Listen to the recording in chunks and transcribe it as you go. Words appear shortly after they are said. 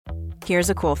Here's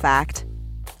a cool fact.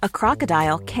 A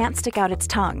crocodile can't stick out its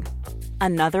tongue.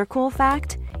 Another cool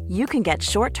fact, you can get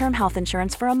short-term health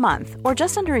insurance for a month or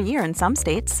just under a year in some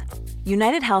states.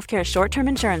 United Healthcare short-term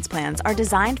insurance plans are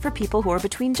designed for people who are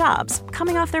between jobs,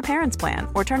 coming off their parents' plan,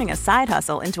 or turning a side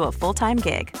hustle into a full-time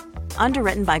gig.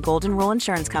 Underwritten by Golden Rule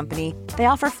Insurance Company, they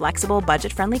offer flexible,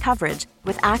 budget-friendly coverage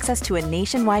with access to a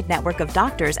nationwide network of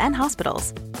doctors and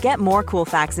hospitals. Get more cool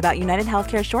facts about United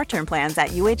Healthcare short-term plans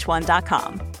at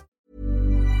uh1.com.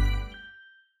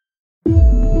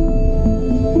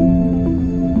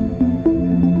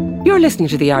 You're listening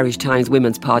to the Irish Times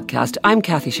Women's Podcast. I'm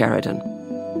Kathy Sheridan.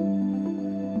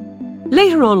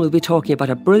 Later on, we'll be talking about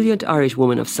a brilliant Irish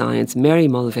woman of science, Mary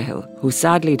Mulvihill, who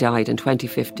sadly died in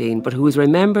 2015, but who is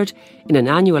remembered in an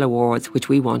annual awards which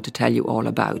we want to tell you all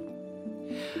about.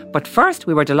 But first,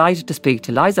 we were delighted to speak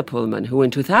to Liza Pullman, who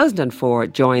in 2004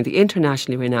 joined the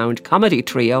internationally renowned comedy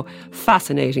trio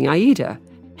Fascinating Aida,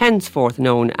 henceforth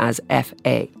known as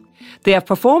FA. They have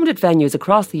performed at venues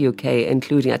across the UK,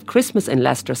 including at Christmas in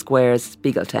Leicester Square's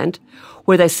Spiegel Tent,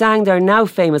 where they sang their now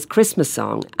famous Christmas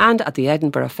song, and at the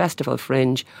Edinburgh Festival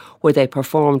Fringe, where they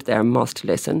performed their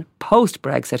must-listen,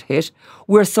 post-Brexit hit,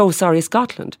 We're So Sorry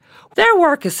Scotland. Their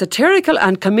work is satirical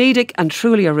and comedic and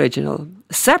truly original.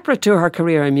 Separate to her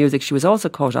career in music, she was also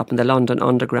caught up in the London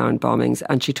Underground bombings,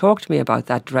 and she talked to me about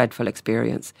that dreadful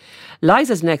experience.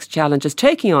 Liza's next challenge is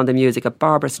taking on the music of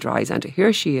Barbra Streisand.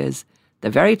 Here she is, the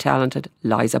very talented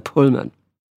Liza Pullman.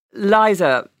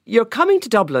 Liza, you're coming to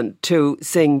Dublin to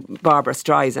sing Barbra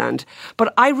Streisand,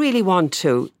 but I really want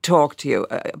to talk to you,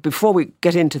 before we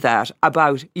get into that,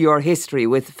 about your history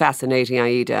with Fascinating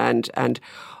Aida and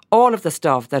all of the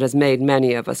stuff that has made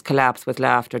many of us collapse with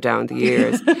laughter down the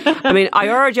years. I mean, I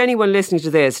urge anyone listening to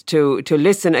this to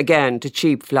listen again to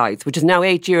Cheap Flights, which is now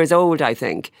 8 years old, I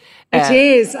think. It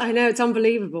is. I know, it's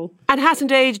unbelievable. And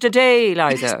hasn't aged a day,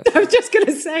 Liza. I was just going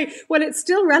to say, well, it's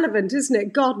still relevant, isn't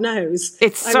it? God knows.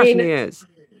 It certainly is.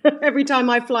 Every time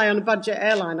I fly on a budget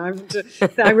airline,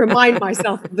 I remind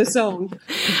myself of the song.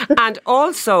 And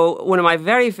also, one of my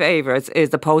very favourites is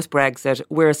the post-Brexit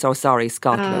We're So Sorry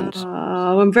Scotland.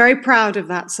 Oh, I'm very proud of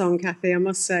that song, Kathy, I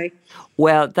must say.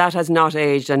 Well, that has not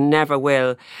aged and never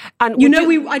will. And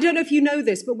I don't know if you know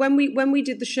this, but when we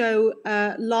did the show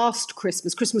last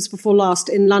Christmas before last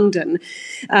in London,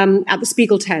 at the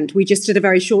Spiegel Tent, we just did a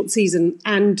very short season,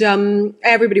 and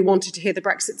everybody wanted to hear the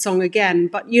Brexit song again.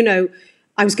 But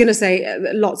I was going to say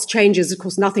lots changes. Of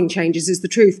course, nothing changes is the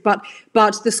truth. But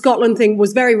the Scotland thing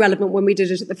was very relevant when we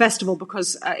did it at the festival,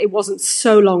 because it wasn't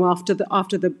so long after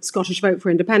the Scottish vote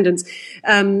for independence.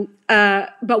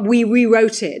 But we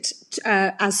rewrote it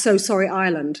as So Sorry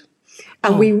Ireland.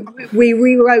 And we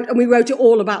wrote it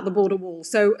all about the border wall.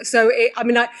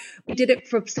 We did it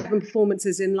for 7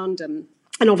 performances in London.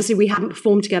 And obviously we haven't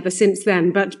performed together since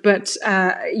then, but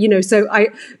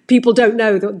people don't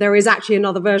know that there is actually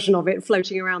another version of it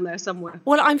floating around there somewhere.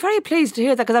 Well, I'm very pleased to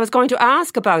hear that, because I was going to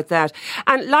ask about that.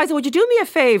 And Liza, would you do me a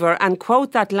favour and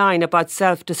quote that line about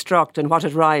self-destruct and what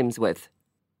it rhymes with?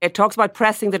 It talks about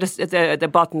pressing the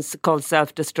buttons called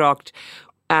self-destruct,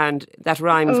 and that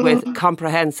rhymes with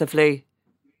comprehensively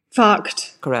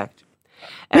fucked. Correct.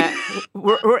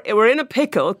 We're in a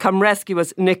pickle. Come rescue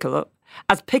us, nickel.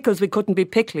 As pickles, we couldn't be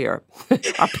picklier.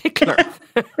 Or pickler.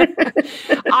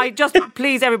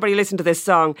 Please, everybody, listen to this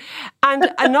song.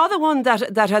 And another one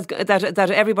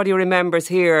that everybody remembers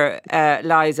here,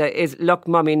 Liza, is "Look,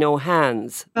 Mummy, No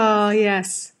Hands." Oh,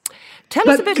 yes. Tell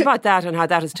us a bit about that and how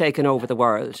that has taken over the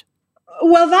world.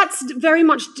 Well, that's very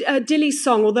much Dilly's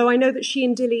song, although I know that she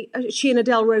and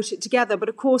Adele wrote it together. But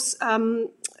of course,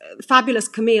 fabulous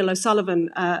Camille O'Sullivan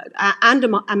and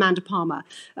Amanda Palmer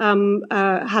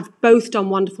have both done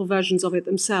wonderful versions of it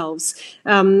themselves.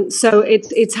 So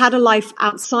it's had a life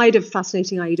outside of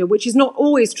Fascinating Aida, which is not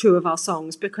always true of our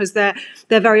songs, because they're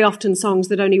very often songs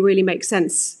that only really make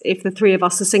sense if the three of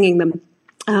us are singing them.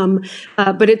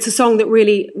 But it's a song that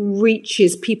really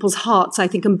reaches people's hearts, I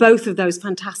think, and both of those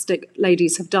fantastic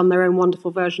ladies have done their own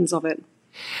wonderful versions of it.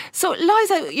 So,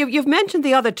 Liza, you've mentioned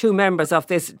the other 2 members of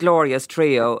this glorious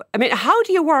trio. I mean, how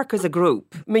do you work as a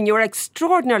group? I mean, you're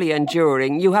extraordinarily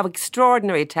enduring. You have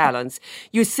extraordinary talents.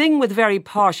 You sing with very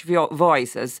posh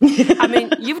voices. I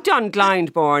mean, you've done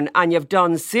Glyndebourne and you've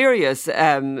done serious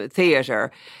theatre.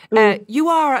 You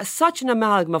are such an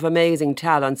amalgam of amazing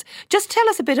talents. Just tell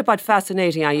us a bit about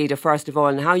Fascinating Aida, first of all,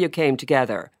 and how you came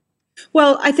together.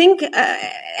 Well, I think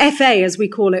FA, as we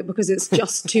call it, because it's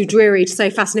just too dreary to say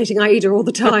Fascinating Aida all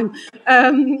the time.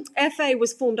 FA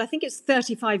was formed, I think it's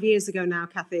 35 years ago now,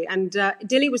 Kathy, and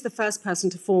Dilly was the first person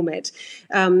to form it.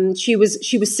 She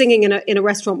was singing in a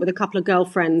restaurant with a couple of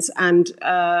girlfriends and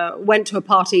went to a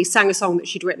party, sang a song that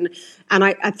she'd written. And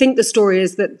I think the story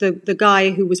is that the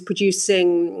guy who was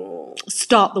producing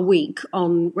Start the Week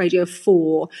on Radio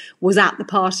 4 was at the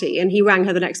party, and he rang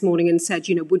her the next morning and said,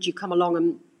 would you come along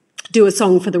and do a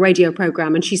song for the radio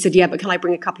program? And she said, yeah, but can I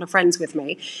bring a couple of friends with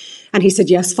me? And he said,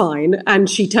 yes, fine. And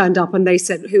she turned up and they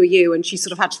said, who are you? And she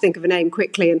sort of had to think of a name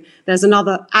quickly. And there's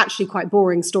another actually quite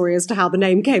boring story as to how the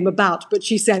name came about, but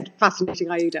she said Fascinating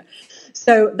Aida.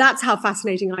 So that's how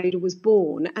Fascinating Aida was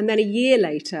born. And then a year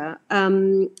later,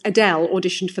 Adele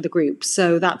auditioned for the group.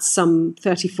 So that's some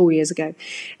 34 years ago.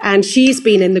 And she's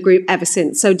been in the group ever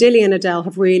since. So Dilly and Adele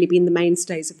have really been the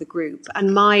mainstays of the group.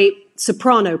 And my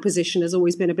soprano position has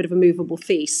always been a bit of a movable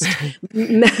feast.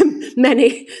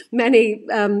 many,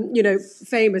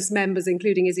 famous members,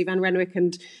 including Izzy Van Renwick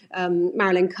and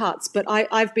Marilyn Cutts. But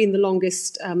I've been the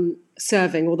longest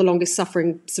serving or the longest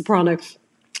suffering soprano.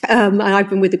 And I've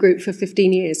been with the group for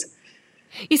 15 years.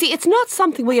 You see, it's not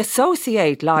something we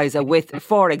associate, Liza, with,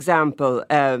 for example,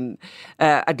 a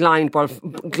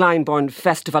Glyndebourne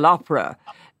Festival Opera.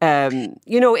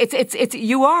 It's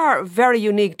you are very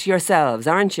unique to yourselves,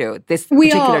 aren't you? This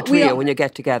particular trio when you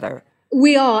get together.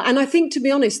 We are, and I think, to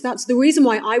be honest, that's the reason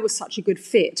why I was such a good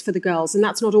fit for the girls, and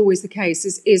that's not always the case.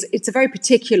 Is it's a very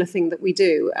particular thing that we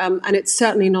do, and it's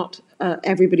certainly not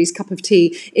everybody's cup of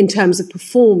tea in terms of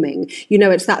performing.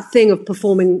 It's that thing of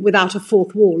performing without a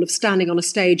fourth wall, of standing on a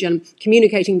stage and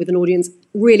communicating with an audience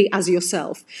really as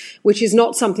yourself, which is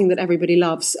not something that everybody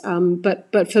loves.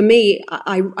 But for me,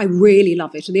 I really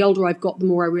love it. And the older I've got, the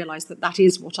more I realise that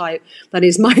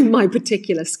is my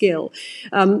particular skill.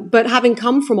 But having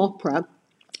come from opera,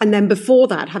 and then before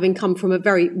that, having come from a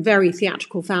very, very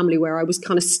theatrical family where I was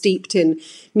kind of steeped in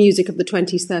music of the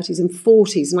 20s, 30s and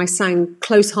 40s, and I sang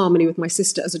close harmony with my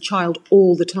sister as a child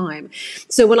all the time.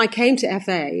 So when I came to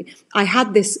FA, I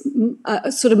had this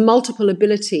sort of multiple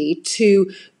ability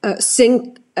to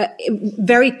sing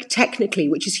very technically,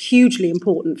 which is hugely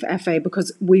important for FA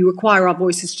because we require our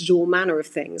voices to do all manner of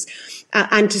things,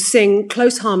 and to sing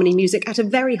close harmony music at a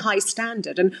very high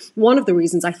standard. And one of the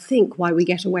reasons I think why we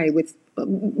get away with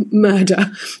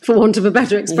murder, for want of a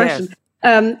better expression,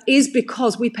 is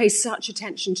because we pay such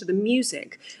attention to the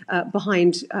music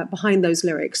behind those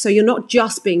lyrics. So you're not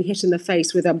just being hit in the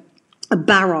face with a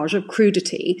barrage of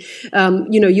crudity.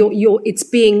 It's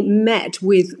being met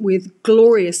with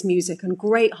glorious music and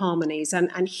great harmonies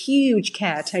and huge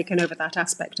care taken over that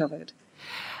aspect of it.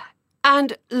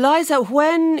 And Liza,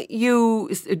 when you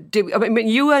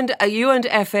and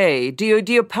FA, do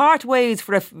you part ways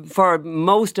for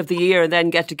most of the year and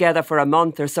then get together for a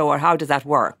month or so, or how does that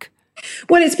work?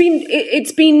 Well,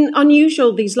 it's been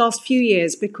unusual these last few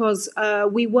years because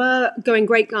we were going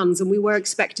great guns and we were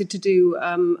expected to do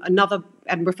another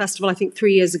Edinburgh Festival, I think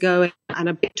 3 years ago, and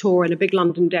a big tour and a big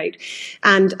London date.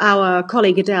 And our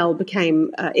colleague Adele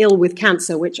became ill with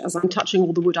cancer, which, as I'm touching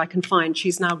all the wood I can find,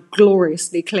 she's now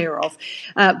gloriously clear of.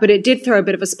 But it did throw a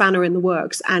bit of a spanner in the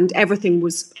works, and everything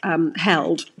was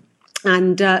held.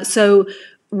 And so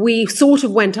we sort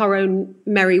of went our own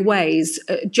merry ways,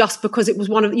 just because it was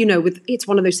it's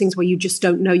one of those things where you just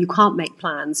don't know. You can't make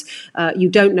plans. You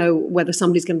don't know whether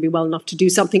somebody's going to be well enough to do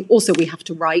something. Also, we have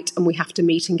to write and we have to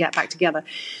meet and get back together.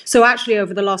 So actually,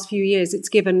 over the last few years, it's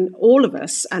given all of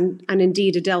us, and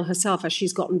indeed Adele herself, as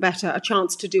she's gotten better, a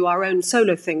chance to do our own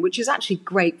solo thing, which is actually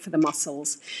great for the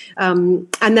muscles. And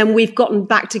then we've gotten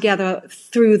back together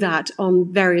through that on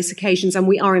various occasions, and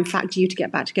we are in fact due to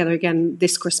get back together again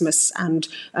this Christmas and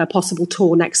a possible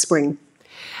tour next spring.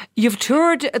 You've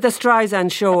toured the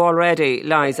Streisand show already,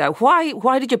 Liza.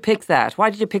 Why did you pick that? Why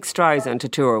did you pick Streisand to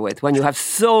tour with when you have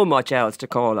so much else to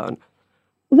call on?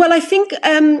 Well, I think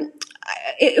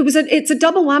it's a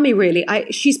double whammy, really.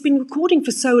 She's been recording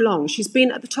for so long. She's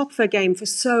been at the top of her game for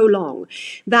so long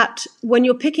that when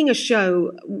you're picking a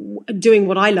show, doing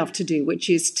what I love to do, which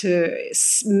is to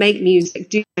make music,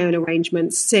 do my own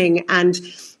arrangements, sing and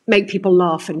make people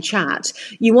laugh and chat,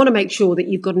 you want to make sure that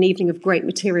you've got an evening of great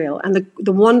material. And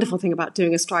the wonderful thing about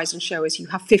doing a Streisand show is you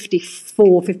have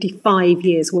 54, 55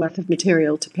 years worth of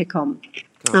material to pick on.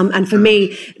 And for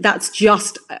me, that's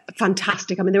just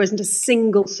fantastic. I mean, there isn't a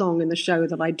single song in the show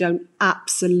that I don't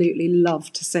absolutely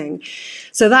love to sing.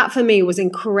 So that for me was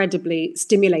incredibly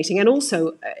stimulating. And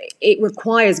also it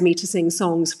requires me to sing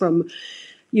songs from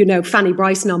Fanny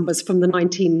Bryce numbers from the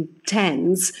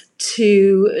 1910s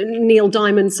to Neil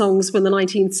Diamond songs from the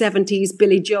 1970s,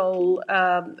 Billy Joel,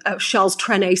 Charles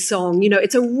Trenet song.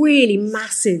 It's a really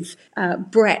massive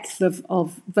breadth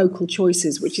of vocal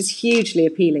choices, which is hugely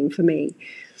appealing for me.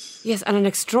 Yes, and an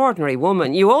extraordinary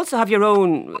woman. You also have your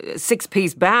own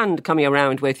 6-piece band coming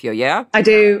around with you, yeah? I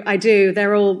do.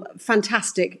 They're all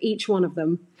fantastic, each one of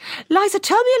them. Liza,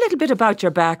 tell me a little bit about your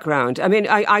background. I mean,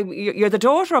 you're the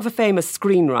daughter of a famous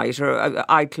screenwriter,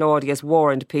 I, Claudius,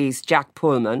 War and Peace, Jack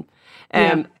Pullman,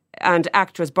 and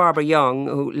actress Barbara Young,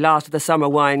 who Last of the Summer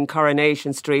Wine,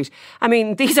 Coronation Street. I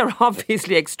mean, these are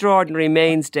obviously extraordinary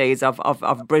mainstays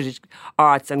of British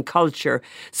arts and culture.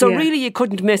 So really you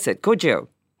couldn't miss it, could you?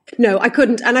 No, I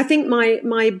couldn't. And I think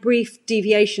my brief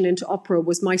deviation into opera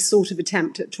was my sort of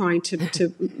attempt at trying to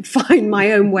find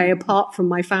my own way apart from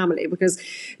my family, because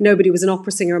nobody was an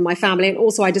opera singer in my family. And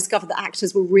also I discovered that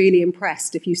actors were really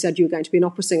impressed if you said you were going to be an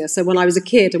opera singer. So when I was a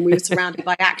kid and we were surrounded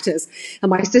by actors, and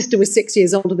my sister was 6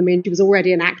 years older than me and she was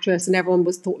already an actress and everyone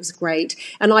thought it was great.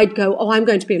 And I'd go, oh, I'm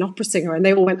going to be an opera singer. And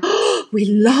they all went, oh, we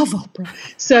love opera.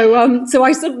 So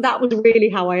I that was really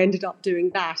how I ended up doing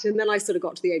that. And then I sort of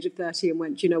got to the age of 30 and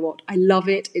went, you know what, I love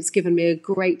it. It's given me a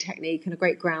great technique and a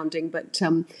great grounding, but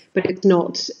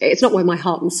it's not where my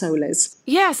heart and soul is.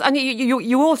 Yes, and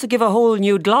you also give a whole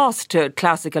new gloss to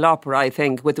classical opera, I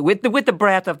think, with the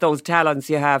breadth of those talents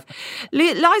you have.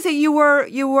 Liza, you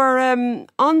were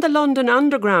on the London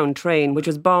Underground train, which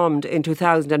was bombed in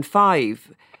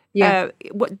 2005. Yeah.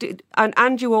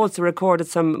 And you also recorded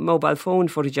some mobile phone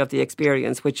footage of the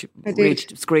experience, which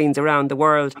reached screens around the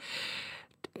world.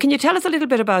 Can you tell us a little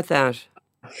bit about that?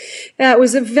 It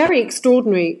was a very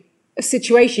extraordinary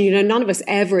situation. None of us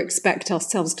ever expect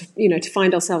ourselves to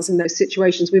find ourselves in those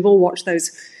situations. We've all watched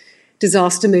those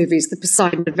disaster movies, the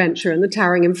Poseidon Adventure and the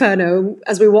Towering Inferno.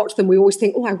 As we watch them, we always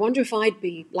think, oh, I wonder if I'd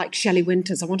be like Shelley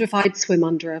Winters. I wonder if I'd swim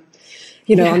under a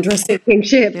sinking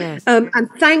ship. Yes. And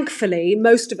thankfully,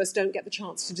 most of us don't get the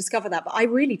chance to discover that. But I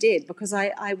really did, because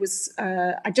I'd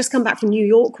just come back from New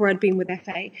York, where I'd been with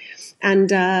FA.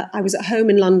 And I was at home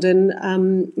in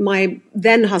London. My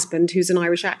then husband, who's an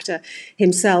Irish actor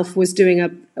himself, was doing a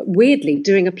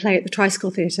play at the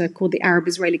Tricycle Theatre called The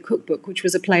Arab-Israeli Cookbook, which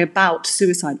was a play about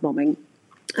suicide bombing.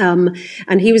 And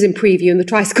he was in preview, and the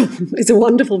Tricycle is a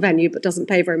wonderful venue but doesn't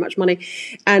pay very much money.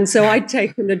 And so I'd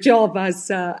taken a job as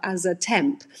a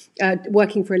temp,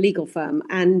 working for a legal firm.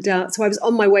 And so I was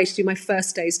on my way to do my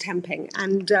first day's temping,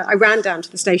 and I ran down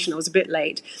to the station. I was a bit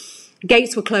late.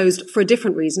 Gates were closed for a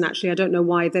different reason, actually. I don't know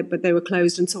why, but they were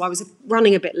closed. And so I was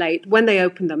running a bit late. When they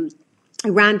opened them, I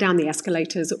ran down the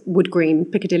escalators at Wood Green,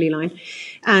 Piccadilly line,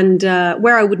 and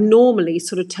where I would normally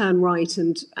sort of turn right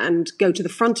and go to the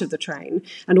front of the train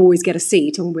and always get a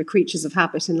seat, and we're creatures of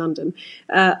habit in London,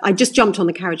 I just jumped on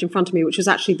the carriage in front of me, which was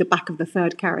actually the back of the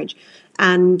third carriage.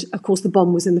 And, of course, the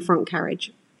bomb was in the front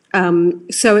carriage.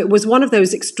 So it was one of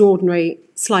those extraordinary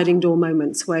sliding door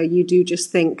moments where you do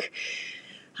just think,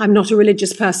 I'm not a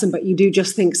religious person, but you do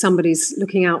just think somebody's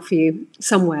looking out for you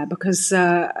somewhere, because,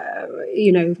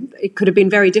 it could have been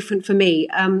very different for me.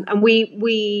 And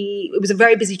it was a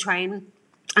very busy train,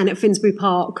 and at Finsbury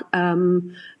Park,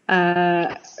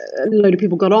 a load of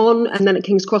people got on, and then at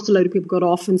King's Cross, a load of people got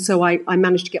off. And so I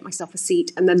managed to get myself a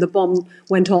seat. And then the bomb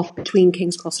went off between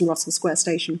King's Cross and Russell Square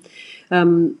Station.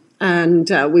 And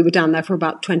we were down there for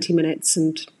about 20 minutes.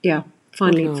 And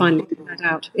finally figured that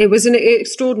out. It was an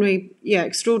extraordinary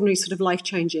sort of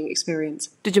life-changing experience.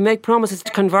 Did you make promises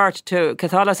to convert to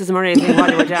Catholicism or anything while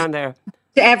you were down there?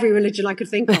 To every religion I could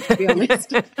think of, to be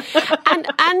honest.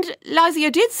 and Liza,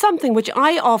 you did something which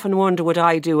I often wonder would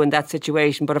I do in that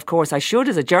situation, but of course I should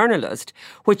as a journalist,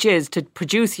 which is to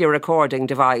produce your recording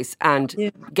device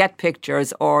and get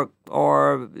pictures or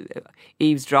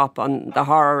eavesdrop on the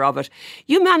horror of it.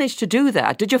 You managed to do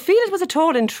that. Did you feel it was at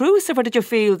all intrusive, or did you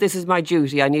feel this is my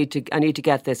duty? I need to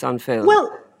get this on film.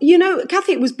 Well,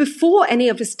 Kathy, it was before any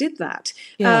of us did that.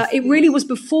 Yes. It really was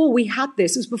before we had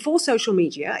this. It was before social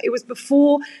media. It was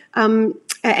before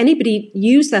anybody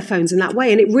used their phones in that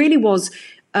way. And it really was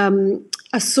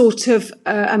a sort of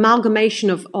amalgamation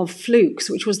of flukes,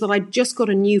 which was that I just got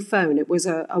a new phone. It was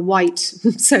a white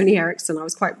Sony Ericsson. I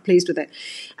was quite pleased with it.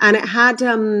 And it had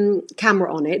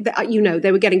camera on it.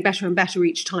 They were getting better and better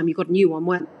each time you got a new one,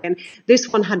 weren't they? And this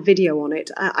one had video on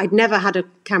it. I'd never had a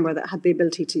camera that had the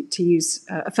ability to use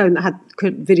a phone that had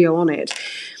video on it.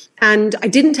 And I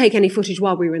didn't take any footage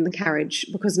while we were in the carriage,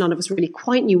 because none of us really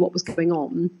quite knew what was going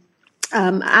on.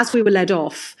 as we were led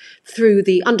off through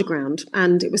the underground,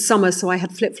 and it was summer, so I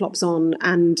had flip-flops on,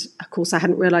 and of course I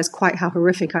hadn't realised quite how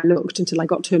horrific I looked until I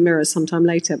got to a mirror sometime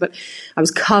later, but I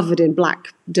was covered in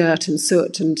black dirt and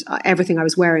soot, and everything I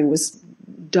was wearing was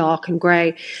dark and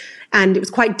grey. And it was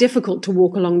quite difficult to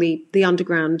walk along the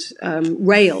underground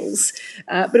rails.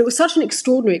 But it was such an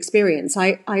extraordinary experience.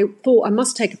 I thought I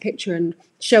must take a picture and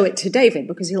show it to David,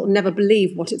 because he'll never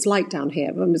believe what it's like down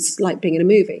here. It's like being in a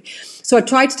movie. So I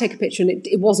tried to take a picture, and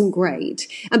it wasn't great.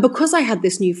 And because I had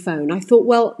this new phone, I thought,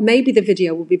 well, maybe the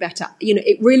video will be better.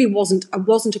 It really wasn't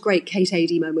a great Kate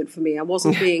Aida moment for me. I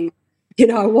wasn't being...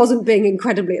 I wasn't being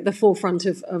incredibly at the forefront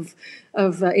of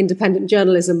independent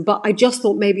journalism, but I just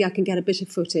thought maybe I can get a bit of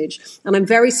footage. And I'm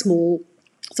very small,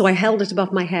 so I held it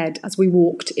above my head as we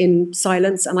walked in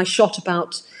silence, and I shot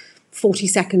about 40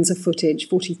 seconds of footage,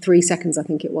 43 seconds, I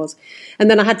think it was. And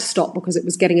then I had to stop because it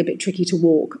was getting a bit tricky to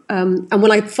walk. And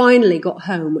when I finally got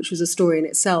home, which was a story in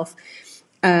itself,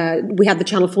 we had the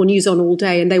Channel 4 News on all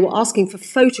day, and they were asking for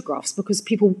photographs because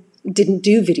people didn't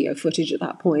do video footage at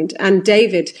that point. And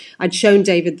I'd shown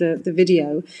David the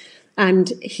video,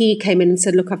 and he came in and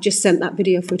said, look, I've just sent that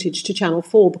video footage to Channel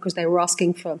 4 because they were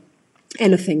asking for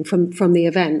anything from the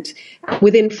event.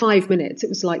 Within 5 minutes, it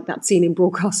was like that scene in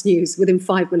broadcast news. Within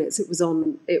 5 minutes, it was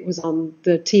on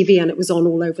the TV, and it was on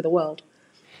all over the world.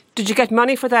 Did you get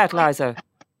money for that, Liza?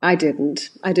 I didn't.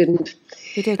 You didn't?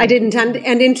 I didn't.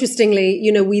 And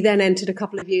interestingly, we then entered a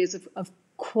couple of years of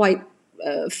quite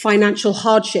financial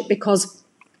hardship, because,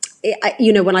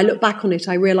 when I look back on it,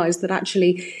 I realised that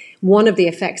actually one of the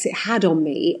effects it had on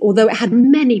me, although it had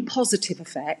many positive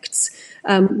effects,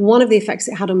 one of the effects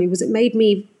it had on me was it made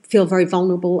me feel very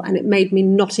vulnerable, and it made me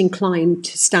not inclined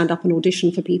to stand up and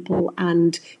audition for people.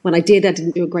 And when I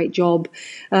didn't do a great job.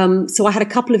 So I had a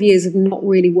couple of years of not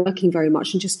really working very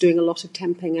much and just doing a lot of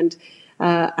temping.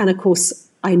 And of course,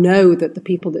 I know that the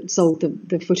people that sold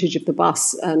the footage of the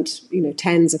bus earned,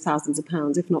 tens of thousands of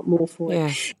pounds, if not more, for it.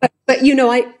 Yeah. But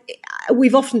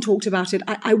we've often talked about it.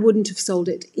 I wouldn't have sold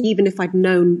it, even if I'd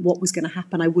known what was going to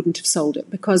happen. I wouldn't have sold it,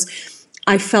 because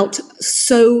I felt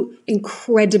so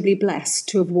incredibly blessed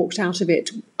to have walked out of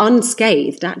it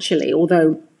unscathed, actually,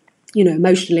 although,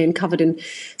 emotionally and covered in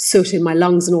soot in my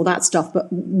lungs and all that stuff. But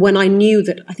when I knew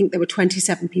that I think there were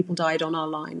 27 people died on our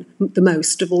line, the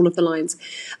most of all of the lines,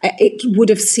 it would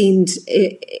have seemed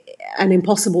an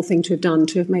impossible thing to have done,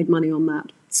 to have made money on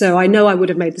that. So I know I would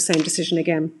have made the same decision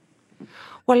again.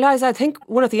 Well, Liza, I think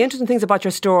one of the interesting things about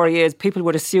your story is people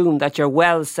would assume that you're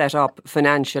well set up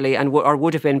financially, or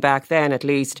would have been back then at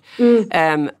least,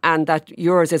 and that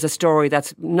yours is a story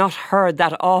that's not heard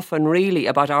that often, really,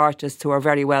 about artists who are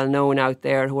very well known out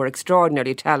there, who are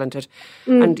extraordinarily talented.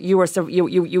 And you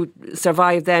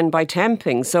survived then by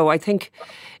temping. So I think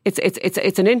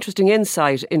it's an interesting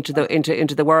insight into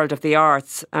the world of the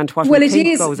arts and what we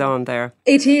think goes on there.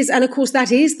 It is, and of course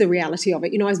that is the reality of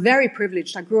it. I was very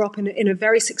privileged. I grew up in a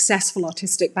very successful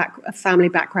artistic family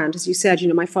background, as you said.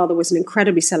 My father was an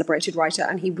incredibly celebrated writer,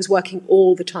 and he was working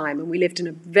all the time. And we lived in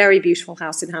a very beautiful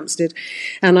house in Hampstead,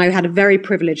 and I had a very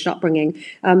privileged upbringing.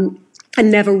 And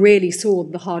never really saw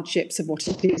the hardships of what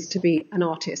it is to be an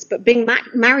artist. But being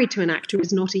married to an actor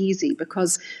is not easy,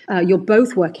 because you're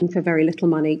both working for very little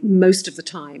money most of the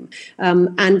time.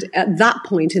 And at that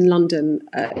point in London,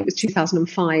 it was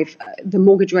 2005, the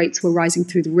mortgage rates were rising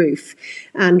through the roof.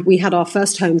 And we had our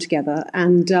first home together,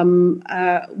 and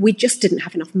we just didn't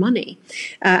have enough money.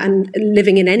 And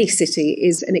living in any city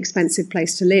is an expensive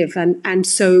place to live. And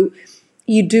so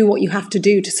you do what you have to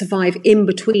do to survive in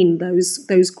between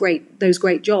those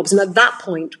great jobs. And at that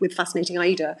point, with Fascinating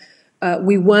Aida,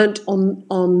 we weren't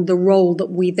on the role that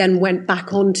we then went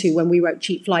back onto when we wrote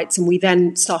Cheap Flights, and we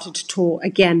then started to tour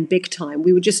again big time.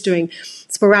 We were just doing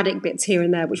sporadic bits here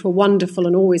and there, which were wonderful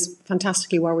and always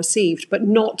fantastically well received, but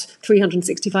not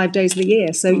 365 days of the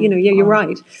year. So, you're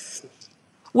right.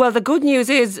 Well, the good news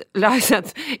is, Liza,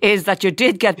 is that you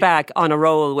did get back on a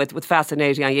roll with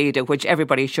Fascinating Aida, which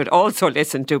everybody should also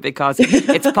listen to, because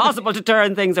it's possible to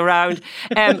turn things around.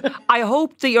 I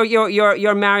hope that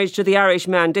your marriage to the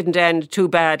Irishman didn't end too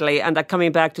badly, and that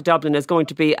coming back to Dublin is going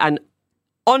to be an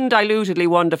undilutedly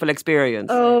wonderful experience.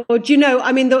 Oh, do you know?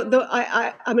 I mean,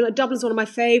 Dublin's one of my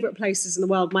favourite places in the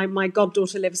world. My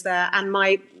goddaughter lives there, and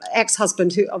my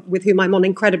ex-husband, with whom I'm on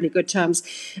incredibly good terms,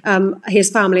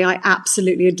 his family I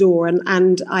absolutely adore,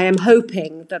 and I am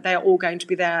hoping that they are all going to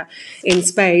be there in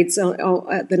spades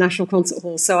at the National Concert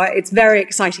Hall. So it's very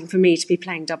exciting for me to be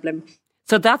playing Dublin.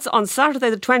 So that's on Saturday,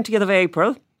 the 20th of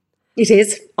April. It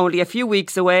is. Only a few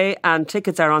weeks away and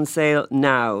tickets are on sale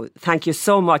now. Thank you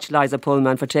so much, Liza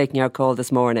Pullman, for taking our call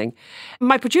this morning.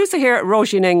 My producer here,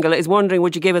 Roisin Ingle, is wondering,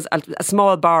 would you give us a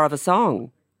small bar of a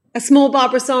song? A small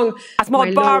Barbara song. A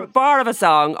small bar of a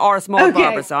song or a small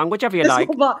Barbara song, whichever you like.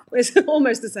 It's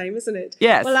almost the same, isn't it?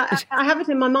 Yes. Well, I have it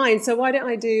in my mind, so why don't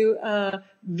I do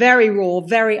very raw,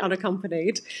 very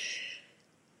unaccompanied.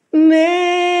 Memories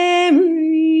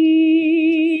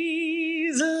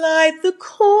light the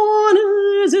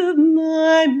corners of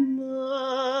my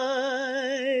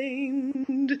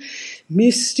mind,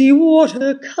 misty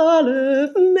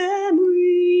watercolor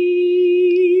memories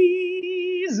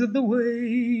of the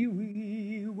way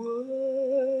we were.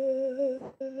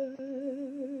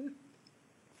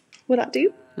 Will that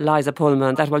do? Liza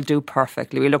Pullman, that will do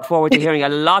perfectly. We look forward to hearing a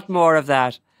lot more of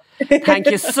that. Thank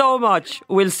you so much.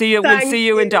 We'll see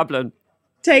you in Dublin.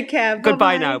 Take care.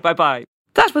 Goodbye now. Bye-bye.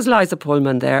 That was Liza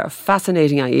Pullman there. A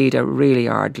fascinating Aida. Really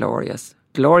are glorious.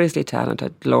 Gloriously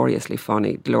talented, gloriously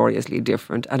funny, gloriously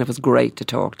different, and it was great to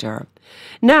talk to her.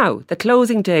 Now, the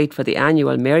closing date for the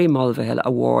annual Mary Mulvihill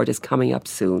Award is coming up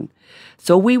soon.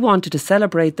 So we wanted to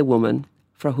celebrate the woman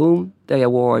for whom the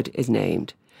award is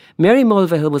named. Mary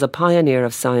Mulvihill was a pioneer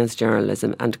of science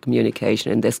journalism and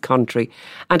communication in this country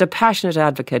and a passionate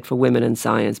advocate for women in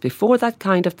science before that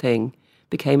kind of thing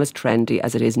became as trendy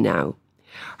as it is now.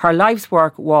 Her life's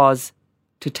work was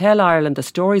to tell Ireland the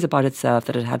stories about itself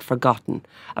that it had forgotten,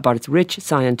 about its rich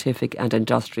scientific and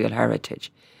industrial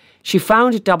heritage. She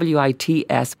founded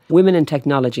WITS, Women in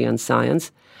Technology and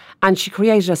Science, and she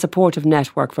created a supportive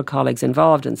network for colleagues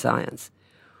involved in science.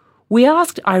 We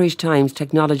asked Irish Times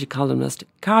technology columnist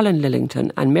Carolyn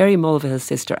Lillington and Mary Mulvihill's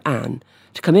sister Anne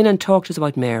to come in and talk to us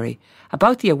about Mary,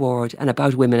 about the award and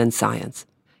about women in science.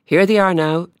 Here they are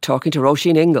now, talking to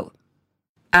Roisin Ingle.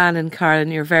 Anne and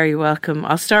Carolyn, you're very welcome.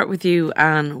 I'll start with you,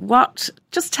 Anne.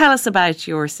 Just tell us about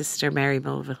your sister Mary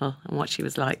Mulvihill and what she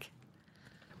was like.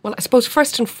 Well, I suppose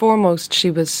first and foremost, she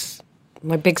was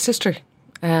my big sister.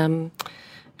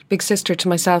 Big sister to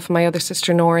myself and my other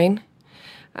sister Noreen.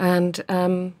 And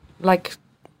like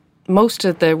most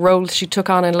of the roles she took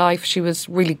on in life, she was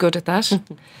really good at that.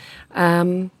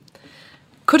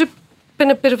 Could have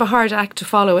been a bit of a hard act to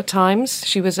follow at times.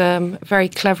 She was a very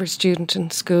clever student in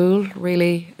school,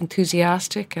 really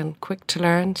enthusiastic and quick to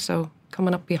learn, so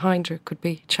coming up behind her could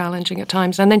be challenging at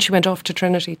times. And then she went off to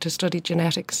Trinity to study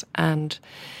genetics, and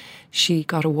she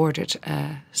got awarded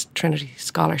a Trinity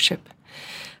scholarship.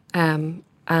 And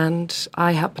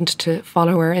I happened to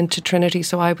follow her into Trinity,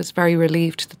 so I was very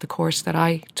relieved that the course that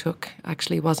I took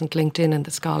actually wasn't linked in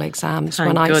the Scala exams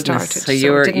when I started. So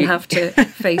I didn't have to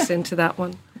face into that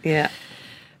one. Yeah.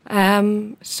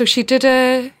 So she did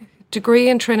a degree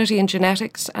in Trinity in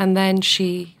genetics, and then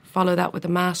she followed that with a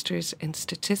master's in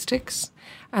statistics.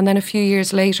 And then a few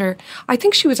years later, I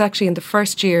think she was actually in the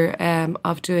first year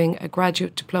of doing a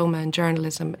graduate diploma in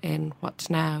journalism in what's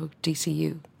now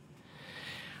DCU.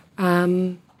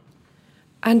 And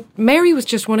Mary was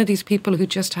just one of these people who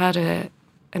just had an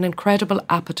incredible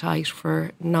appetite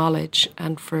for knowledge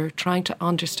and for trying to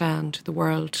understand the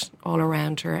world all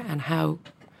around her and how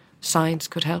science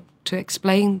could help to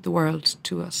explain the world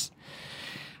to us.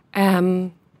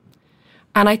 And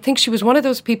I think she was one of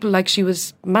those people, like, she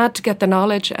was mad to get the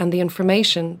knowledge and the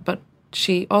information, but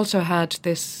she also had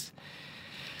this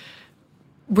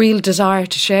real desire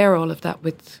to share all of that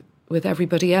with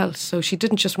everybody else. So she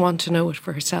didn't just want to know it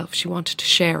for herself, she wanted to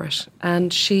share it.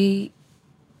 And she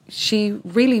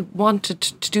really wanted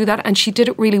to do that, and she did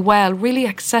it really well, really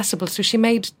accessible. So she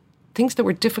made things that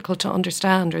were difficult to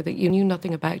understand or that you knew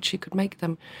nothing about, she could make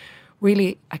them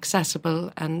really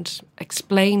accessible and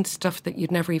explain stuff that you'd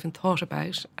never even thought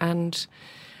about. And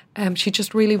she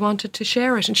just really wanted to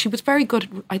share it. And she was very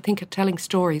good, I think, at telling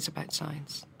stories about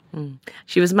science.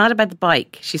 She was mad about the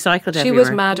bike. She cycled everywhere. She was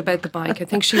mad about the bike. I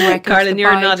think she reckoned Carolyn,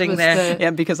 you're nodding there. Yeah,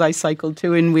 because I cycled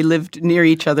too, and we lived near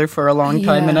each other for a long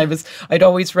time, and I'd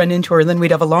always run into her, and then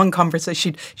we'd have a long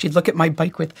conversation. She'd look at my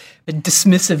bike with a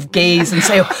dismissive gaze and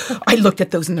say, "Oh, I looked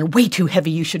at those and they're way too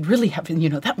heavy. You should really have,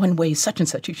 that one weighs such and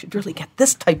such. You should really get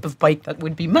this type of bike that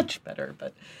would be much better."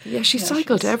 But she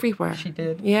cycled everywhere. She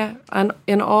did. Yeah, and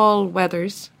in all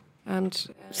weathers. And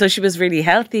so she was really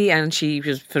healthy, and she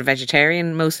was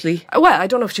vegetarian mostly. Well, I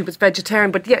don't know if she was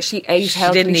vegetarian, but she ate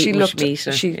healthy. She didn't eat much meat.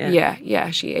 She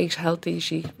ate healthy.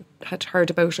 She had heard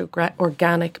about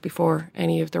organic before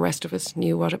any of the rest of us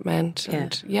knew what it meant.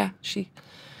 And she.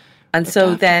 And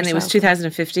so then it was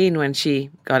 2015 when she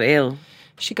got ill.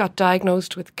 She got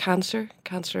diagnosed with cancer,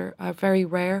 a very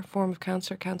rare form of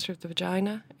cancer of the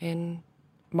vagina, in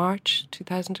March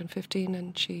 2015,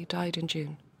 and she died in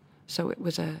June. So it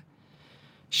was a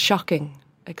shocking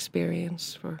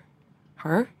experience for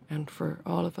her and for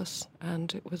all of us.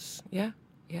 And it was,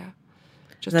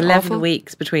 just 11 awful.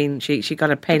 weeks between she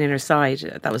got a pain in her side.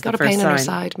 That was Got the a first pain sign. in her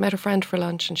side. Met a friend for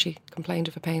lunch and she complained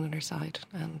of a pain in her side,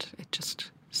 and it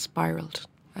just spiraled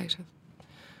out of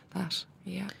that.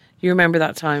 Yeah. You remember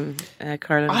that time,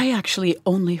 Caroline? I actually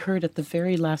only heard at the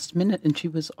very last minute, and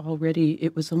it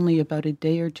was only about a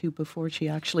day or two before she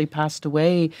actually passed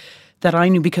away that I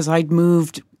knew, because I'd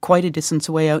moved quite a distance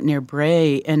away out near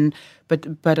Bray,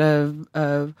 but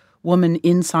a woman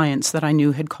in science that I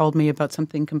knew had called me about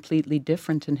something completely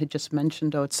different and had just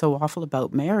mentioned, it's so awful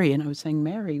about Mary. And I was saying,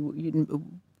 Mary,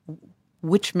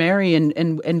 which Mary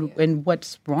and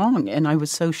what's wrong? And I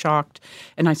was so shocked.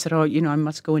 And I said, I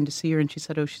must go in to see her. And she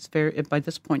said, by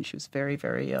this point she was very,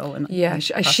 very ill. And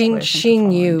she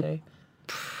knew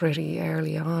pretty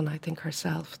early on, I think,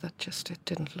 herself, that just it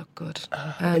didn't look good.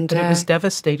 And it was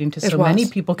devastating to so many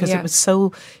people, because it was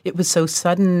so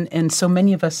sudden, and so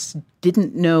many of us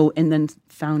didn't know and then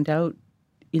found out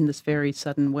in this very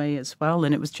sudden way as well.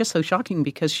 And it was just so shocking,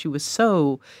 because she was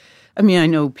so... I mean, I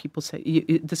know people say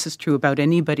this is true about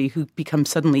anybody who becomes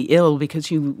suddenly ill,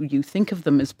 because you think of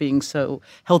them as being so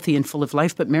healthy and full of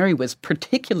life. But Mary was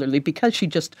particularly, because she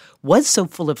just was so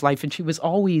full of life, and she was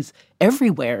always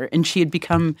everywhere. And she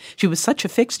was such a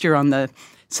fixture on the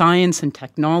science and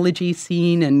technology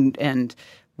scene, and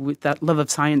with that love of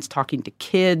science, talking to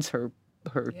kids, her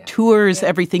tours,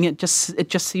 everything. It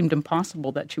just seemed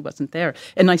impossible that she wasn't there.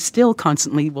 And I still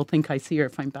constantly will think I see her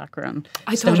if I'm background.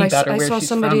 I saw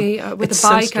somebody with a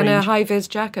bike and a high-vis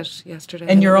jacket yesterday.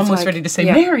 And you're almost ready to say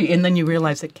Mary, and then you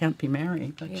realise it can't be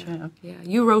Mary. But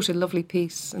You wrote a lovely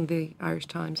piece in the Irish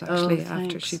Times, actually,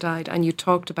 after she died. And you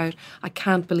talked about, I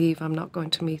can't believe I'm not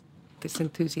going to meet this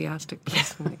enthusiastic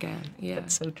person again. Yeah,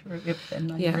 that's so true.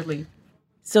 And I really...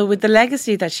 So with the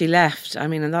legacy that she left, I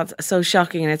mean, and that's so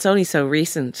shocking, and it's only so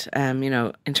recent,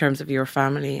 in terms of your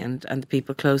family and the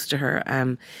people close to her.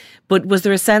 But was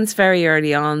there a sense very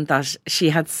early on that she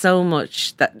had so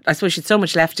much, that I suppose she had so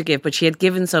much left to give, but she had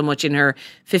given so much in her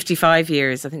 55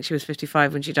 years, I think she was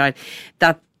 55 when she died,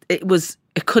 that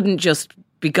it couldn't just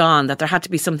be gone, that there had to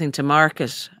be something to mark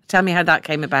it. Tell me how that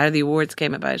came about, how the awards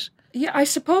came about. Yeah, I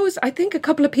think a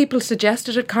couple of people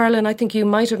suggested it, Caroline. I think you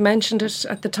might have mentioned it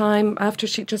at the time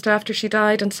just after she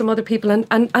died, and some other people. And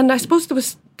I suppose there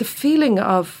was the feeling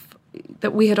of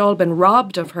that we had all been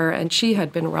robbed of her, and she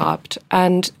had been robbed,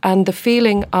 and the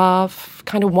feeling of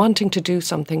kind of wanting to do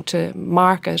something to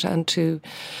mark it and to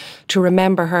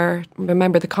remember her,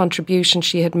 remember the contribution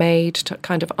she had made, to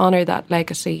kind of honour that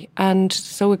legacy. And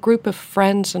so a group of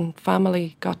friends and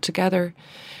family got together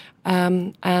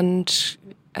and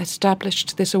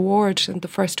established this award, and the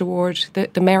first award,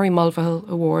 the Mary Mulvihill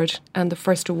Award, and the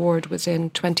first award was in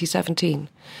 2017.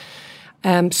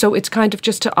 So it's kind of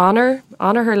just to honour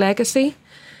her legacy,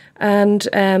 and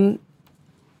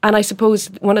I suppose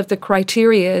one of the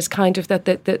criteria is kind of that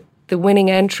the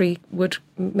winning entry would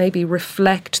maybe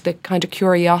reflect the kind of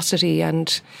curiosity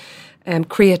and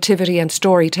creativity and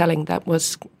storytelling that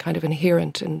was kind of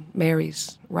inherent in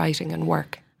Mary's writing and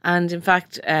work. And in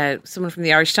fact, someone from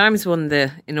the Irish Times won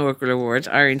the inaugural award,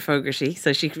 Irene Fogarty.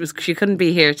 So she couldn't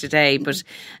be here today, but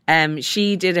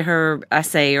she did her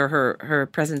essay or her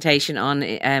presentation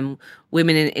on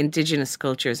women in Indigenous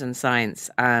cultures and science.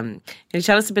 Can you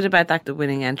tell us a bit about that, the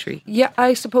winning entry? Yeah,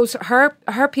 I suppose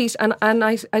her piece, and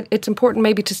it's important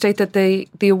maybe to state that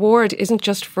the award isn't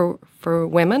just for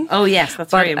women. Oh yes, that's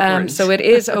very important. So it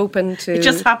is open to... It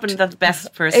just happened that the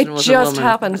best person was a woman. It just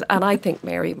happens, and I think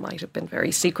Mary might have been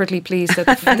very secretly pleased that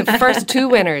the first two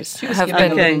winners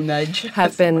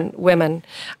have been women.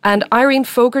 And Irene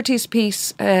Fogarty's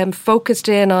piece focused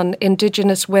in on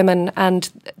Indigenous women and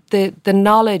the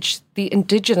knowledge, the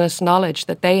Indigenous knowledge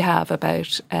that they have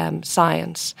about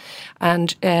science.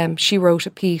 And she wrote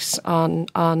a piece on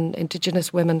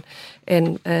Indigenous women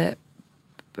in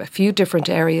a few different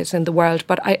areas in the world.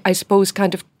 But I suppose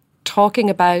kind of talking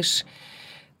about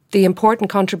the important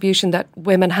contribution that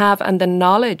women have and the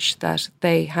knowledge that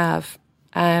they have,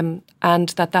 and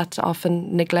that's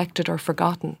often neglected or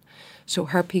forgotten. So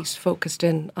her piece focused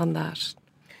in on that.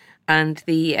 And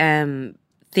the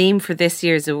theme for this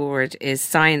year's award is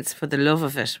Science for the Love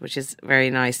of It, which is very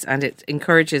nice, and it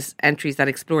encourages entries that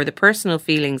explore the personal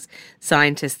feelings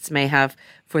scientists may have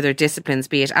for their disciplines,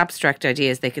 be it abstract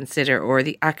ideas they consider or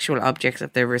the actual objects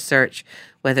of their research,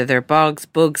 whether they're bogs,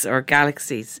 bugs or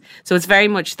galaxies. So it's very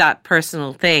much that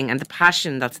personal thing and the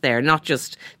passion that's there, not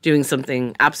just doing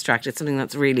something abstract. It's something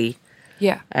that's really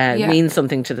means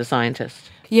something to the scientist.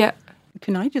 Yeah.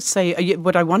 Can I just say,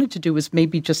 what I wanted to do was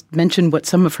maybe just mention what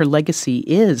some of her legacy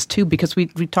is, too, because we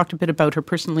talked a bit about her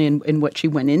personally and what she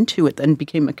went into it and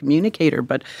became a communicator.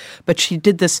 But she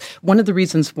did this. One of the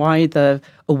reasons why the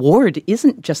award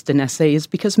isn't just an essay is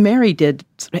because Mary did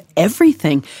sort of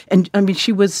everything. And I mean,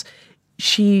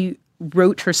 she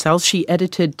wrote herself. She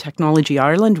edited Technology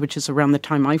Ireland, which is around the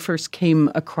time I first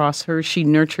came across her. She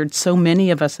nurtured so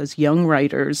many of us as young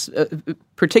writers,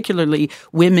 particularly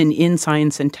women in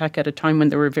science and tech at a time when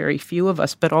there were very few of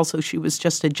us, but also she was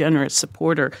just a generous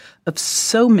supporter of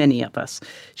so many of us.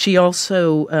 She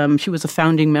also, she was a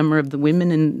founding member of the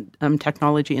Women in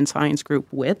Technology and Science group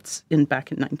WITS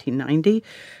back in 1990.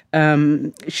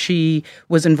 She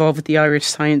was involved with the Irish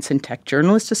Science and Tech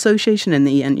Journalists Association and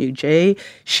the NUJ.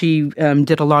 She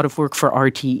did a lot of work for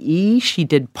RTE. She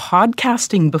did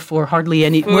podcasting before hardly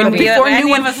any before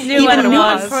anyone knew what it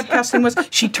was. Podcasting was.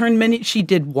 She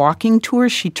did walking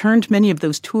tours. She turned many of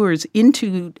those tours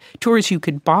into tours you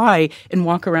could buy and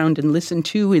walk around and listen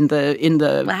to in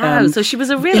the wow. So she was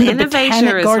a real innovator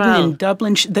Botanic Garden as well. in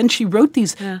Dublin. Then she wrote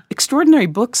these extraordinary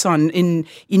books in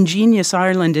Ingenious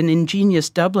Ireland and Ingenious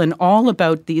Dublin, all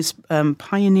about these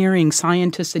pioneering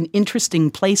scientists and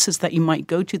interesting places that you might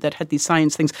go to that had these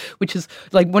science things, which is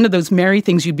like one of those Mary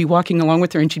things. You'd be walking along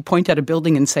with her and she'd point at a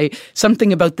building and say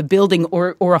something about the building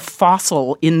or a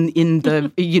fossil in the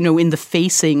in the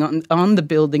facing on the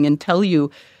building and tell you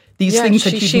these things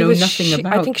that you know nothing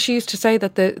about. I think she used to say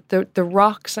that the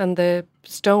rocks and the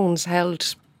stones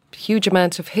held huge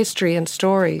amounts of history and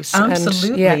stories.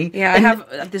 Absolutely. And, I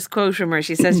have this quote from her.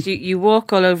 She says, you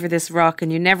walk all over this rock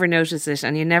and you never notice it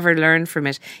and you never learn from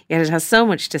it, yet it has so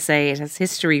much to say. It has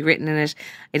history written in it.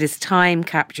 It is time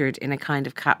captured in a kind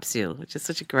of capsule, which is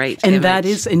such a great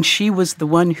image. And she was the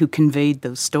one who conveyed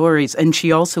those stories. And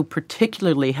she also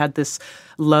particularly had this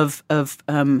love of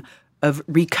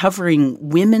recovering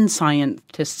women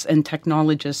scientists and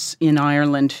technologists in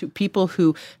Ireland, people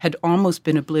who had almost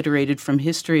been obliterated from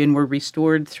history and were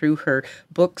restored through her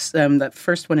books. That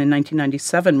first one in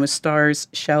 1997 was Stars,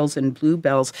 Shells and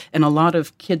Bluebells. And a lot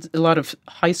of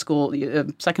high school,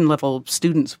 second-level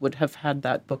students would have had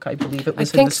that book, I believe. It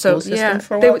was in the school system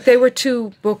for a while. They were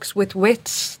two books with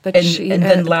wits. That and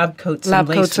then Lab Coats and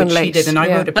Lace, which she did. And I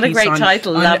wrote a piece on... What a great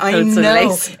title, Lab Coats and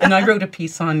Lace. And I wrote a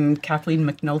piece on Kathleen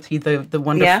McNulty, the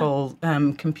wonderful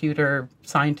computer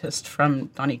scientist from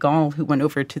Donegal who went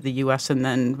over to the US and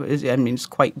then, it's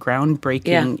quite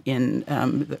groundbreaking in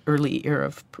the early era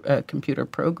of computer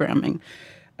programming.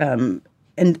 And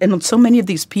so many of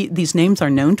these names are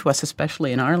known to us,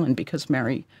 especially in Ireland, because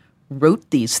Mary wrote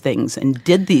these things and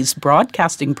did these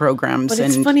broadcasting programs. But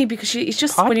it's funny because it's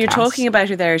just podcasts. When you're talking about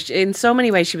her there, in so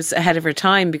many ways she was ahead of her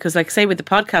time because, like, say with the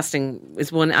podcasting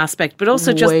is one aspect, but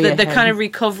also just the kind of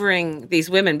recovering these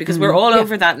women because we're all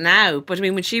over that now. But I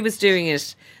mean, when she was doing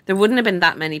it, there wouldn't have been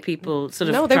that many people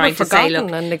trying to say,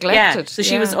 look, and neglected. Yeah, so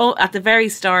she was at the very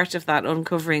start of that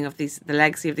uncovering of the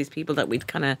legacy of these people that we'd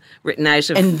kind of written out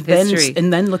of history.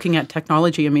 And then looking at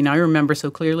technology, I mean, I remember so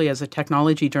clearly as a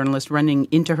technology journalist running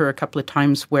into her a couple of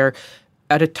times where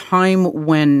at a time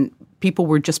when people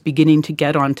were just beginning to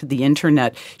get onto the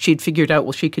internet, she'd figured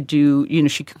out, she could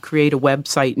she could create a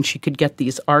website and she could get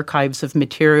these archives of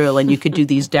material and you could do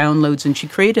these downloads. And she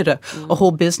created a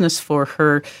whole business for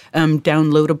her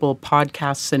downloadable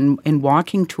podcasts and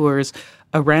walking tours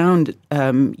around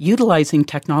utilizing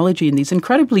technology in these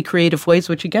incredibly creative ways,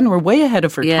 which again were way ahead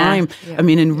of her time. Yeah. I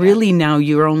mean, and really now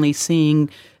you're only seeing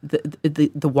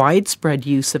the widespread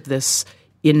use of this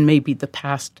in maybe the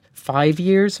past 5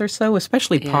 years or so,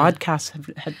 especially podcasts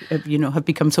have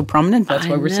become so prominent. That's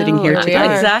why we're sitting here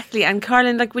today. Exactly. And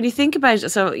Carlin, like when you think about it,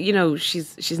 so,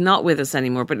 she's not with us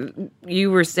anymore, but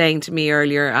you were saying to me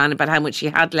earlier, Anne, about how much she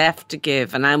had left to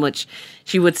give and how much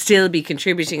she would still be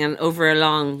contributing and over a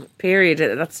long period.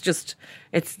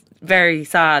 It's very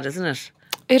sad, isn't it?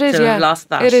 It is, to have lost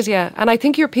that. It is, yeah. And I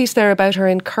think your piece there about her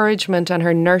encouragement and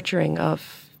her nurturing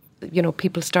of,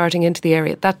 people starting into the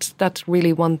area, that's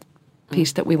really one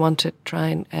piece that we want to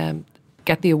try and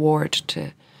get the award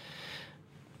to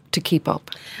keep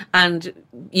up. And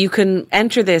you can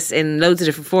enter this in loads of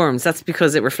different forms. That's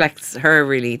because it reflects her,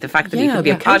 really. The fact that it could be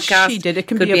a podcast, it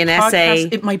could be an essay.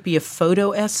 It might be a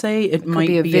photo essay. It might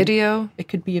be a video. It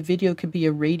could be a video. It could be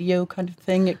a radio kind of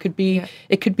thing. It could be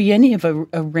any of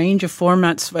a range of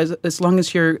formats as long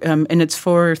as you're, and it's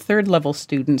for third level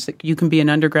students. You can be an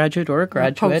undergraduate or a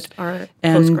graduate.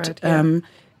 Postgrad,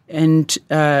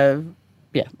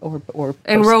 or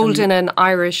enrolled in an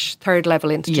Irish third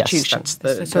level institution. Yes,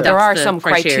 that's so there are the some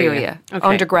criteria. Okay.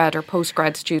 Undergrad or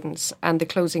postgrad students, and the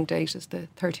closing date is the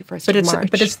 31st of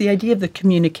March. But it's the idea of the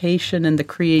communication and the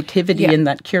creativity and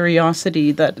that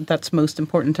curiosity that's most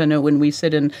important. I know when we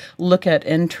sit and look at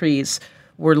entries,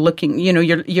 we're looking,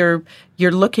 you're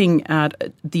looking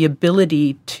at the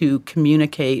ability to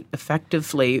communicate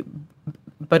effectively,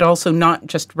 but also not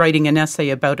just writing an essay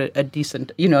about a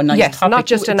decent, a nice topic. Not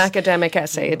just an academic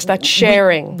essay. It's that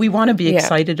sharing. We want to be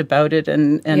excited about it,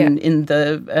 and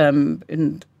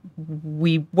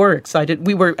we were excited.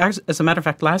 We were, as a matter of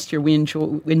fact, last year we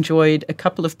enjoyed a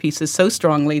couple of pieces so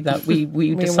strongly that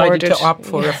we decided to opt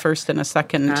for a first and a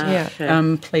second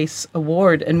place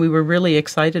award, and we were really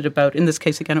excited about. In this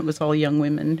case, again, it was all young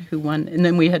women who won, and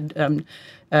then we had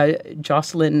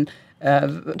Jocelyn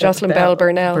Bell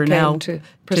Burnell came to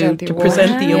present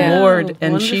the award,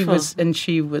 and wonderful.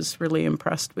 she was really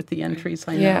impressed with the entries.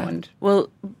 I know. And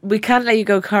well, we can't let you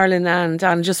go, Carolyn and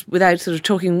Dan, just without sort of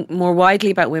talking more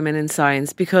widely about women in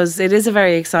science, because it is a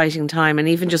very exciting time, and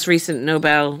even just recent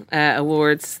Nobel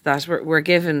awards that were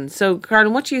given. So,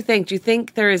 Carolyn, what do you think? Do you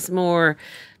think there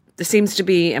seems to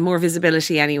be more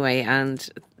visibility anyway, and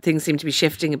things seem to be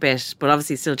shifting a bit, but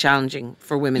obviously still challenging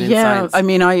for women in science? Yeah, I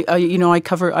mean, I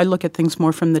look at things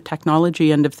more from the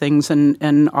technology end of things,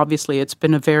 and obviously it's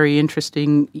been a very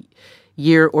interesting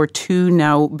year or two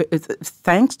now,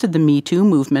 thanks to the Me Too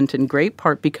movement, in great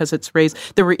part because it's raised.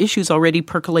 There were issues already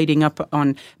percolating up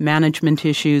on management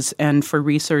issues, and for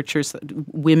researchers,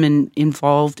 women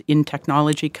involved in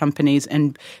technology companies,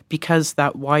 and because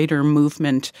that wider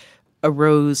movement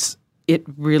arose, it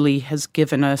really has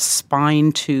given a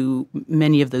spine to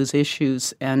many of those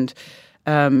issues, and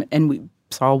we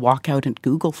saw a walkout at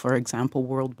Google, for example,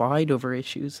 worldwide over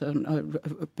issues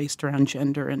based around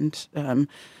gender and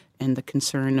the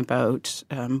concern about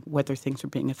whether things are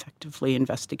being effectively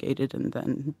investigated and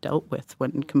then dealt with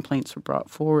when complaints were brought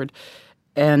forward.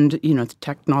 And, the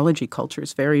technology culture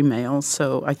is very male,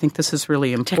 so I think this is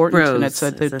really important. Tech bros, and it's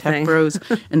the tech bros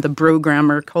and the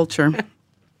programmer culture.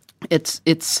 It's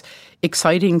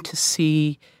exciting to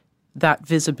see that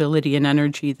visibility and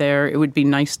energy there. It would be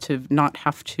nice to not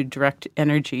have to direct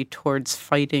energy towards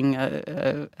fighting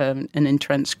an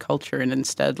entrenched culture, and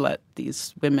instead let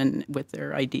these women with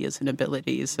their ideas and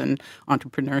abilities and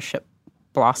entrepreneurship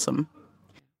blossom.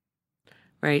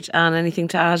 Right. Anne, anything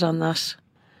to add on that?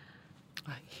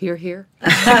 Hear.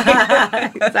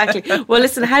 Exactly. Well,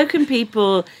 listen, how can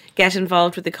people get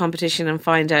involved with the competition and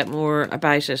find out more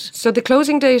about it? So the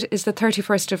closing date is the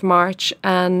 31st of March,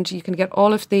 and you can get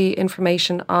all of the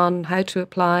information on how to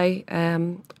apply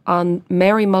on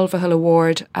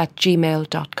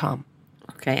marymulvihillaward@gmail.com.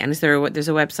 Okay, and there's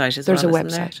a website as There's well?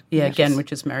 There's a website. Yeah, again,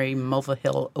 which is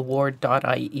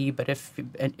marymulvihillaward.ie. But if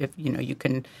you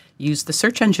can use the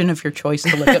search engine of your choice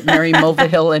to look at Mary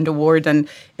Mulvihill and award, and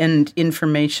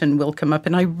information will come up.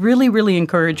 And I really, really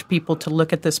encourage people to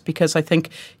look at this, because I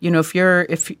think if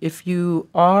you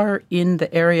are in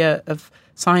the area of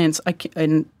science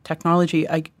and technology,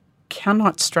 I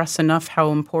cannot stress enough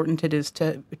how important it is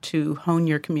to hone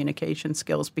your communication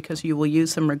skills, because you will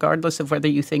use them regardless of whether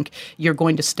you think you're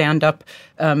going to stand up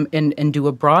and do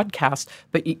a broadcast.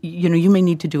 But you may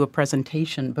need to do a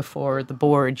presentation before the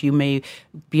board. You may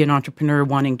be an entrepreneur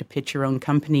wanting to pitch your own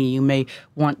company. You may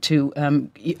want to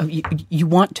you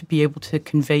want to be able to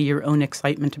convey your own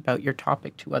excitement about your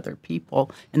topic to other people,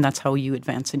 and that's how you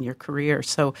advance in your career.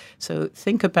 So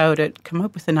think about it. Come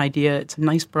up with an idea. It's a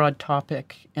nice broad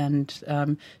topic, and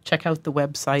check out the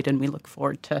website, and we look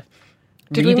forward to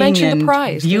Did we mention the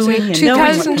prize? Viewing. No,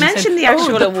 we mentioned the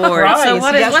actual award. Prize, so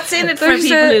what's in it for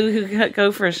people who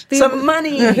go for it? Some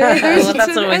money. Well,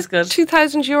 that's always good.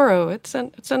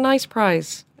 €2,000. It's a nice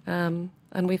prize.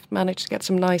 And we've managed to get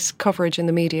some nice coverage in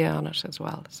the media on it as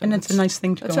well. So and it's a nice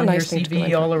thing to go on your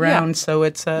CV all around. Yeah.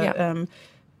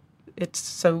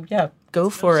 So go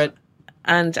for it.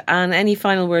 And any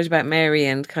final words about Mary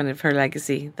and kind of her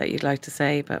legacy that you'd like to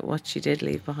say about what she did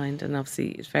leave behind? And obviously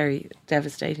it's very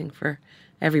devastating for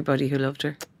everybody who loved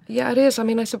her. Yeah, it is. I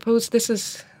mean, I suppose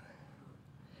it's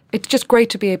just great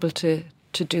to be able to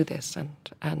do this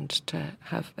and to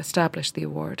have established the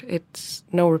award. It's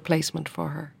no replacement for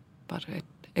her, but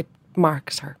it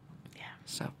marks her. Yeah.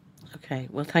 So. Okay,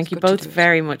 well, thank you both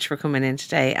very much for coming in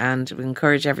today, and we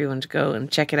encourage everyone to go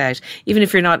and check it out. Even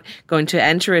if you're not going to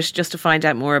enter it, just to find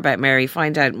out more about Mary,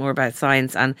 find out more about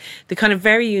science and the kind of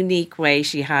very unique way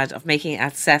she had of making it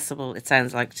accessible, it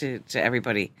sounds like, to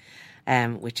everybody.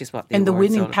 which is what the and the award's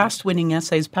winning, all about. past winning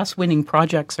essays, past winning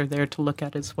projects are there to look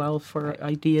at as well for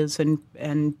ideas and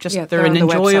just Yeah, they're they're an on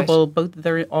the enjoyable. Both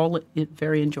they're all a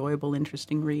very enjoyable,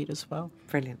 interesting read as well.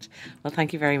 Brilliant. Well,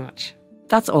 thank you very much.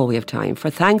 That's all we have time for.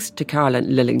 Thanks to Caroline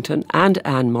Lillington and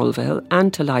Anne Mulvihill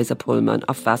and to Liza Pullman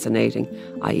of Fascinating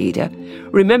Aida.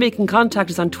 Remember, you can contact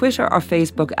us on Twitter or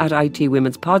Facebook at IT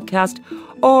Women's Podcast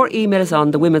or email us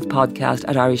on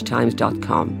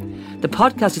thewomenspodcast@irishtimes.com. The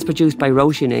podcast is produced by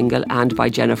Roisin Ingle and by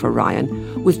Jennifer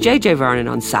Ryan, with JJ Vernon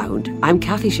on sound. I'm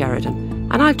Kathy Sheridan,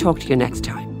 and I'll talk to you next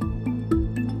time.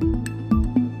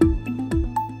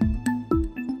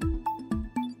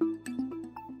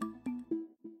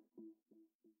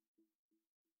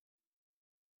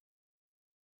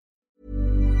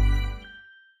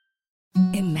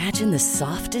 Imagine the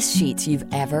softest sheets you've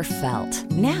ever felt.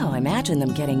 Now imagine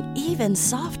them getting even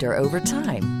softer over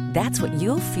time. That's what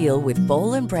you'll feel with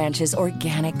Boll & Branch's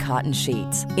organic cotton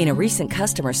sheets. In a recent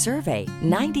customer survey,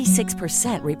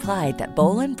 96% replied that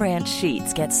Boll & Branch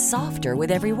sheets get softer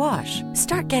with every wash.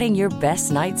 Start getting your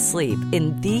best night's sleep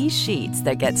in these sheets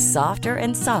that get softer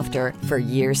and softer for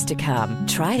years to come.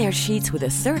 Try their sheets with a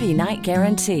 30-night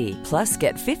guarantee. Plus,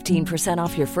 get 15%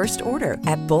 off your first order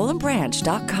at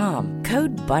bollandbranch.com.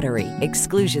 Code BUTTERY.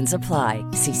 Exclusions apply.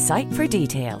 See site for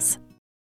details.